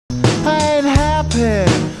I ain't happy,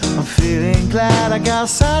 I'm feeling glad I got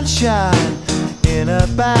sunshine in a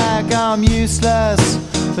bag. I'm useless,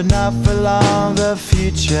 but not for long, the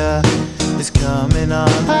future is coming on.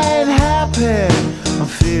 I ain't happy, I'm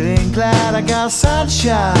feeling glad I got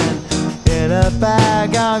sunshine in a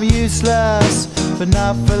bag. I'm useless, but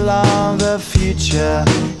not for long, the future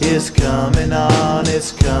is coming on.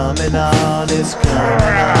 It's coming on, it's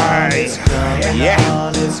coming on, it's coming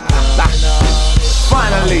on, it's coming on.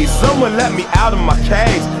 Finally, someone let me out of my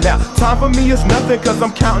cage. Now, time for me is nothing cause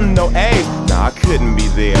I'm counting no A's. Nah, I couldn't be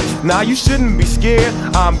there. Nah, you shouldn't be scared.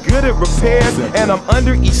 I'm good at repairs and I'm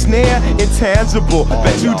under each snare. Intangible,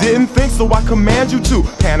 bet you didn't think, so I command you to.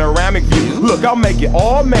 Panoramic view, look, I'll make it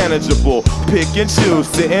all manageable. Pick and choose,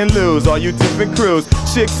 sit and lose, all you different crews.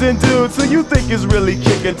 Chicks and dudes who you think is really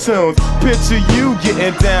kicking tunes. Picture you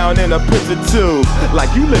getting down in a picture tube,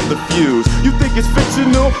 like you lit the fuse. You think it's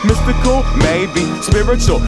fictional, mystical, maybe spiritual,